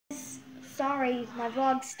sorry, my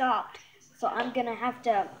vlog stopped. So I'm gonna have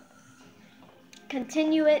to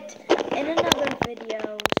continue it in another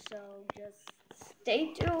video. So just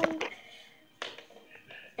stay tuned.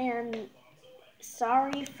 And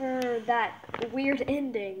sorry for that weird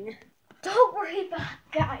ending. Don't worry about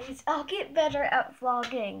it, guys. I'll get better at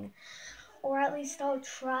vlogging. Or at least I'll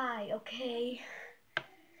try, okay?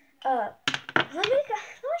 Let me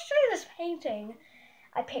show you this painting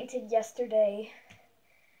I painted yesterday.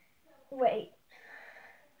 Wait.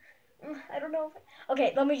 I don't know.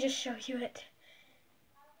 Okay, let me just show you it.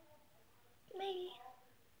 Maybe.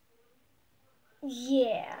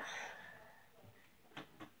 Yeah.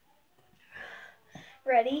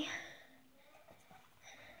 Ready?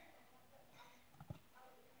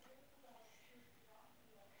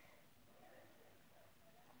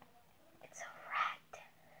 It's a rat.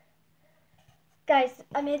 Guys,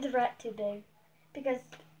 I made the rat too big. Because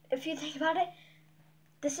if you think about it,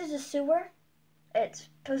 this is a sewer. It's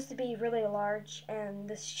supposed to be really large. And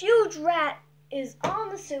this huge rat is on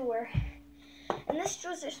the sewer. And this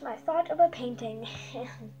was just my thought of a painting.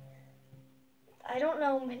 I don't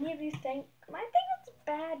know, many of you think, I think it's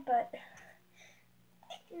bad, but,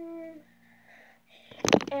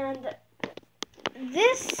 and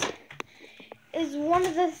this is one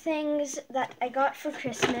of the things that I got for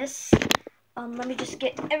Christmas. Let me just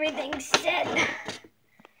get everything set.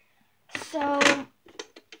 So,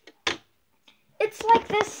 it's like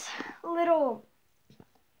this little,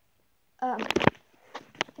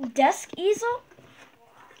 desk easel,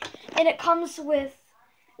 and it comes with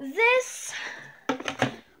this,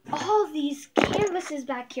 all these canvases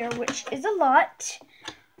back here, which is a lot.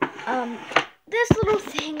 This little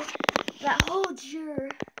thing that holds your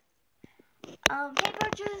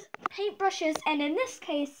paintbrushes, and in this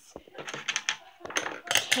case,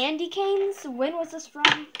 candy canes. When was this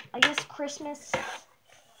from? I guess Christmas.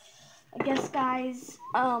 I guess, guys.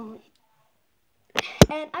 And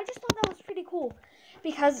I just thought that was pretty cool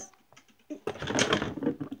because,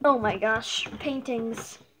 oh my gosh,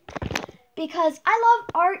 paintings. Because I love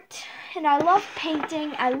art, and I love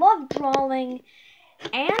painting, I love drawing,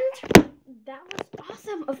 and that was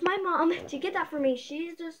awesome of my mom to get that for me.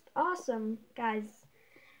 She's just awesome, guys.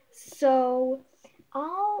 So,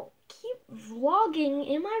 I'll keep vlogging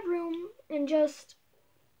in my room and just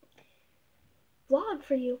vlog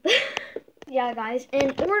for you. Yeah, guys,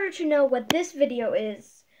 in order to know what this video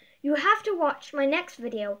is, you have to watch my next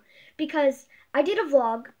video, because I did a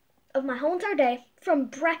vlog of my whole entire day from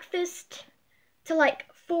breakfast to like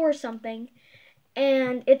 4 something,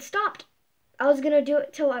 and it stopped. I was gonna do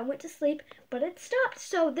it till I went to sleep, but it stopped.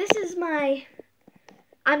 So this is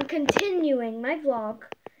I'm continuing my vlog.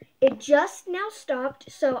 It just now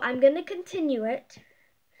stopped, so I'm gonna continue it.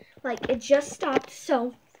 Like, it just stopped,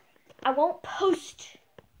 so I won't post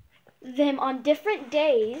them on different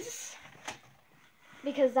days,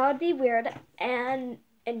 because that would be weird, and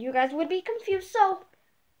you guys would be confused. So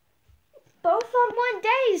both on one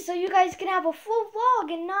day, so you guys can have a full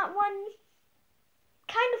vlog and not one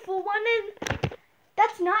kind of full one, and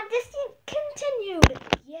that's not discontinued.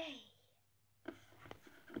 Yay.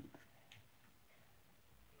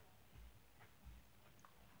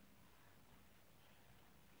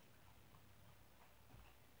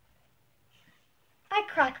 I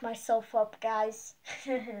crack myself up, guys.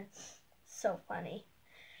 So funny.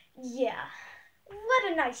 Yeah.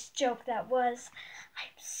 What a nice joke that was.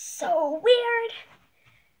 I'm so weird.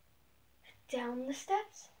 Down the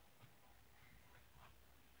steps.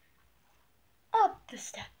 Up the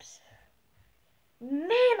steps.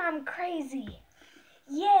 Man, I'm crazy.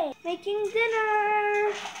 Yay. Making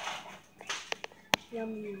dinner.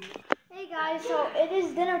 Yummy. Hey guys, so it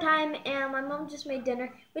is dinner time, and my mom just made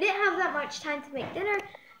dinner. We didn't have that much time to make dinner,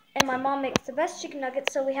 and my mom makes the best chicken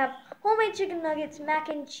nuggets. So we have homemade chicken nuggets, mac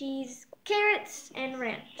and cheese, carrots, and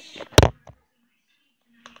ranch.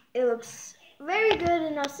 It looks very good,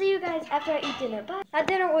 and I'll see you guys after I eat dinner. Bye. That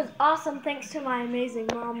dinner was awesome thanks to my amazing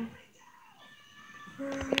mom. I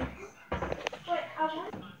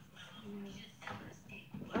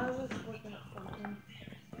was looking at something.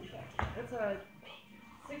 It's a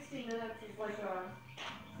 60 minutes is like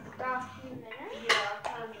A few minutes? yeah,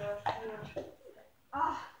 kind of. Yeah.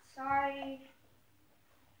 Oh, sorry.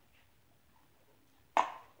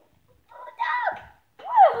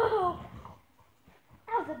 Whoa!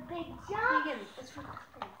 That was a big jump.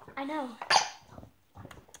 I know.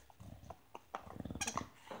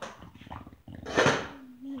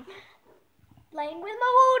 Playing with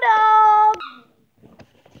my dog.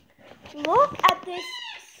 Look at this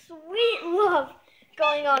sweet love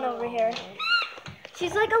going on over here.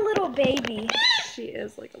 She's like a little baby. She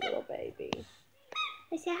is like a little baby.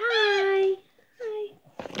 I say hi.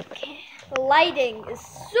 The lighting is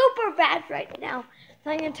super bad right now.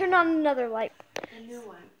 So I'm going to turn on another light. A new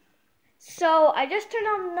one. So I just turned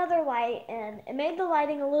on another light and it made the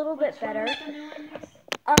lighting a little bit better. Which one is the new one, Nick?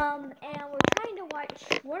 And we're trying to watch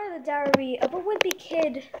one of the Diary of a Wimpy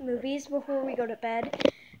Kid movies before we go to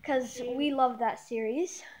bed because we love that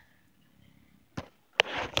series.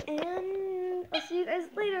 And I'll see you guys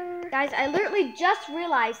later. Guys, I literally just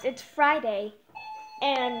realized it's Friday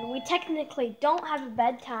and we technically don't have a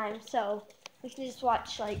bedtime, so we can just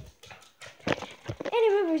watch like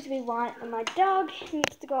any movies we want, and my dog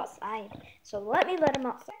needs to go outside, so let him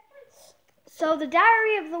outside. So the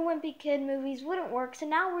Diary of the Wimpy Kid movies wouldn't work, so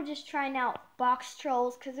now we're just trying out Box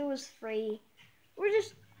Trolls because it was free. We're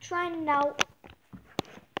just trying it out.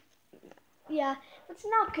 Yeah, if it's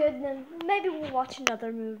not good, then maybe we'll watch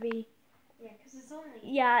another movie. Yeah, because it's only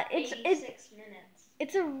it's 86 minutes.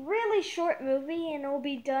 It's a really short movie, and it'll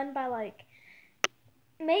be done by like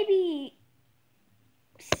maybe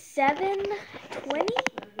 7:20.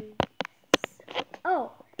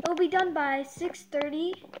 Oh, it'll be done by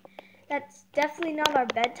 6:30. That's definitely not our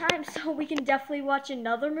bedtime, so we can definitely watch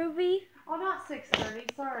another movie. Oh, not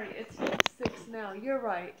 6:30. Sorry, it's 6 now. You're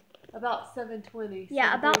right. About 7:20.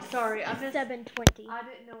 Yeah, about sorry, I missed 7:20. I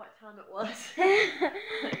didn't know what time it was.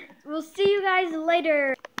 We'll see you guys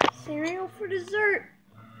later. Cereal for dessert.